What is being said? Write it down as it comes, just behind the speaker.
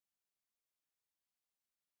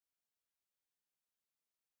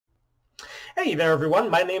Hey there everyone,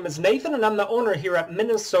 my name is Nathan and I'm the owner here at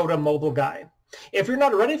Minnesota Mobile Guy. If you're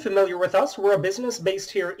not already familiar with us, we're a business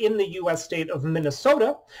based here in the U.S. state of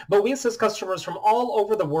Minnesota, but we assist customers from all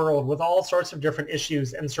over the world with all sorts of different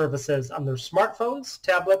issues and services on their smartphones,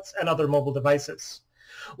 tablets, and other mobile devices.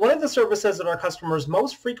 One of the services that our customers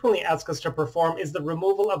most frequently ask us to perform is the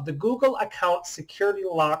removal of the Google account security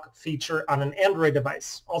lock feature on an Android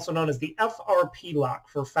device, also known as the FRP lock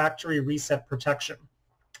for factory reset protection.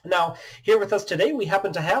 Now, here with us today, we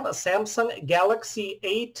happen to have a Samsung Galaxy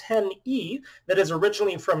A10e that is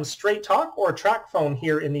originally from Straight Talk or Tracfone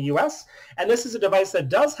here in the US. And this is a device that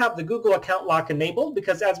does have the Google account lock enabled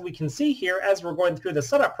because as we can see here, as we're going through the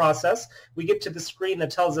setup process, we get to the screen that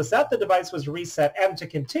tells us that the device was reset. And to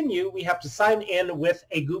continue, we have to sign in with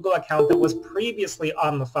a Google account that was previously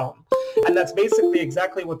on the phone. And that's basically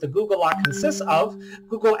exactly what the Google lock consists of.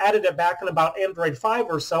 Google added it back in about Android 5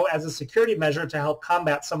 or so as a security measure to help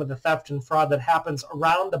combat some of the theft and fraud that happens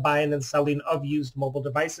around the buying and selling of used mobile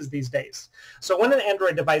devices these days. So when an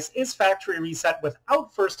Android device is factory reset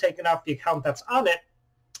without first taking off the account that's on it,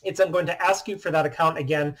 it's then going to ask you for that account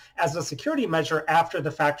again as a security measure after the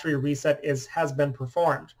factory reset has been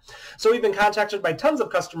performed. So we've been contacted by tons of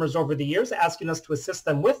customers over the years asking us to assist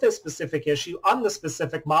them with this specific issue on the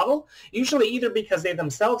specific model, usually either because they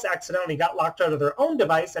themselves accidentally got locked out of their own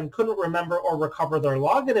device and couldn't remember or recover their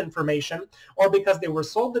login information, or because they were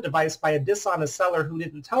sold the device by a dishonest seller who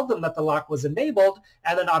didn't tell them that the lock was enabled,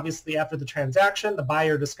 and then obviously after the transaction, the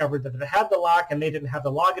buyer discovered that it had the lock and they didn't have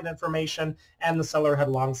the login information, and the seller had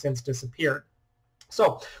long since disappeared.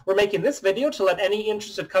 So we're making this video to let any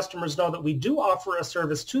interested customers know that we do offer a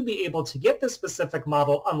service to be able to get this specific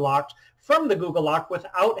model unlocked from the Google lock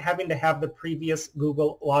without having to have the previous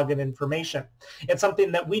Google login information. It's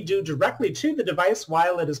something that we do directly to the device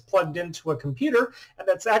while it is plugged into a computer, and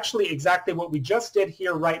that's actually exactly what we just did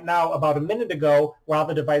here right now about a minute ago while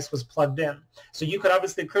the device was plugged in. So you could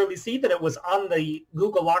obviously clearly see that it was on the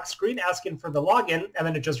Google lock screen asking for the login, and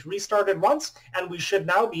then it just restarted once, and we should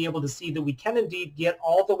now be able to see that we can indeed get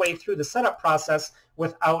all the way through the setup process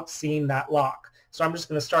without seeing that lock. So I'm just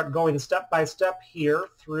going to start going step by step here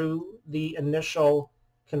through the initial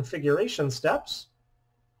configuration steps.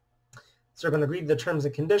 So we're going to read the terms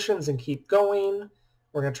and conditions and keep going.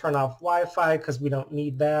 We're going to turn off Wi-Fi because we don't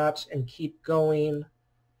need that and keep going.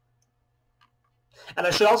 And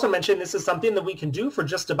I should also mention this is something that we can do for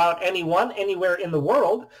just about anyone, anywhere in the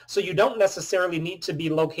world. So you don't necessarily need to be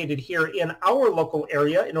located here in our local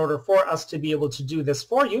area in order for us to be able to do this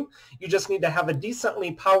for you. You just need to have a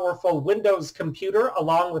decently powerful Windows computer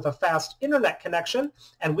along with a fast internet connection,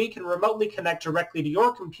 and we can remotely connect directly to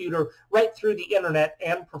your computer right through the internet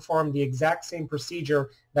and perform the exact same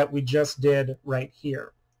procedure that we just did right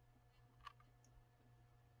here.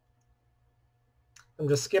 I'm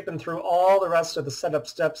just skipping through all the rest of the setup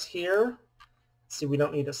steps here. See, we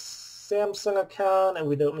don't need a Samsung account and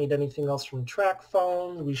we don't need anything else from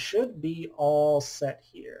Tracfone. We should be all set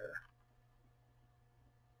here.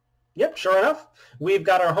 Yep, sure enough, we've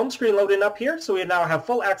got our home screen loading up here, so we now have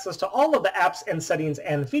full access to all of the apps and settings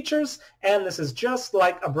and features, and this is just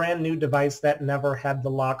like a brand new device that never had the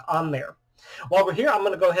lock on there. While we're here, I'm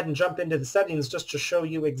going to go ahead and jump into the settings just to show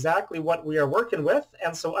you exactly what we are working with.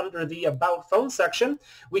 And so under the About Phone section,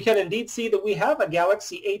 we can indeed see that we have a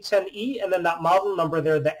Galaxy A10e and then that model number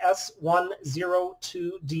there, the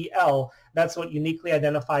S102DL. That's what uniquely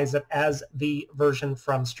identifies it as the version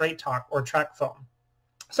from Straight Talk or Tracfone.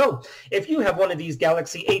 So if you have one of these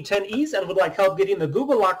Galaxy A10es and would like help getting the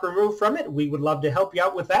Google lock removed from it, we would love to help you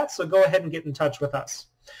out with that. So go ahead and get in touch with us.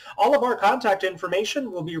 All of our contact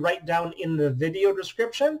information will be right down in the video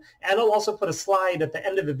description, and I'll also put a slide at the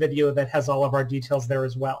end of the video that has all of our details there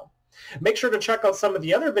as well. Make sure to check out some of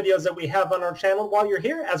the other videos that we have on our channel while you're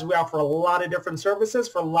here, as we offer a lot of different services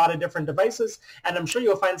for a lot of different devices, and I'm sure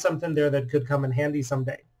you'll find something there that could come in handy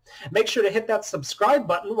someday. Make sure to hit that subscribe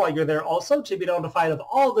button while you're there also to be notified of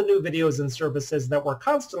all the new videos and services that we're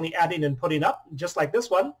constantly adding and putting up, just like this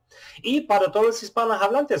one. Y para todos los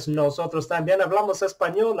hispanohablantes, nosotros también hablamos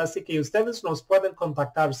español, así que ustedes nos pueden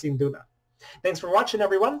contactar sin duda. Thanks for watching,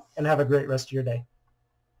 everyone, and have a great rest of your day.